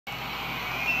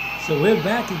So we're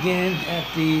back again at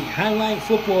the highlight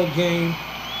football game.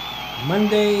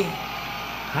 Monday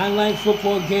highlight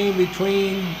football game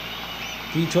between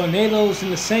the Tornadoes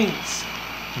and the Saints.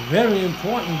 Very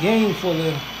important game for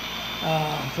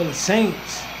the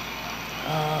Saints.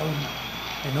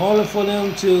 In order for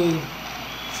them to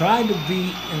try to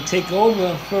beat and take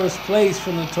over first place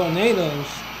from the Tornadoes,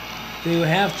 they will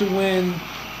have to win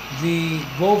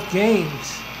both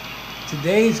games.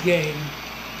 Today's game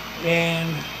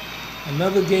and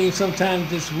another game sometime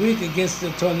this week against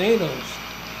the Tornadoes.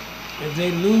 If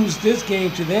they lose this game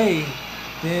today,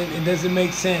 then it doesn't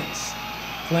make sense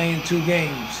playing two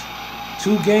games.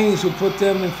 Two games will put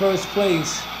them in first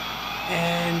place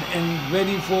and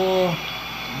ready for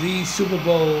the Super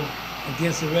Bowl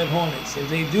against the Red Hornets. If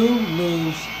they do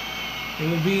lose,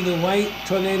 it will be the White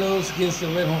Tornadoes against the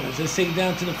Red Hornets. Let's take it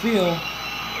down to the field.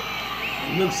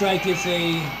 It looks like it's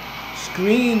a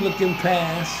screen-looking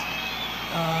pass.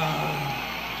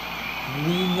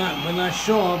 We're not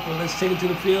sure, but let's take it to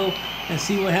the field and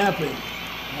see what happened.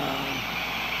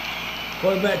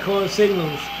 Quarterback call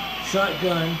signals,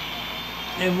 shotgun,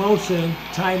 in motion,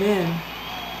 tight end.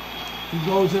 He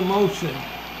goes in motion.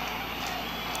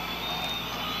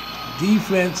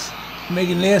 Defense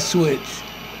making their switch.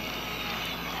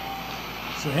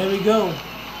 So here we go.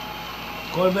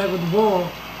 Quarterback with the ball.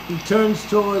 He turns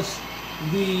towards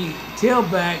the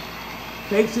tailback,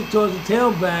 fakes it towards the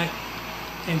tailback,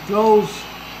 and throws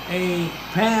a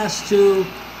pass to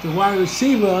the wide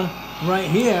receiver right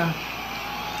here.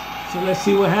 So let's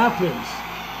see what happens.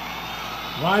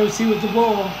 Wide receiver with the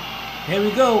ball. Here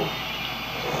we go.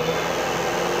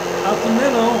 Up the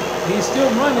middle. He's still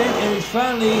running, and he's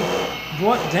finally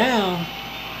brought down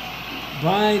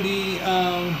by the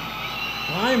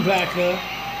linebacker.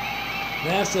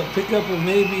 That's a pickup of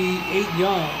maybe 8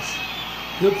 yards.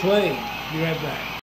 Good play. Be right back.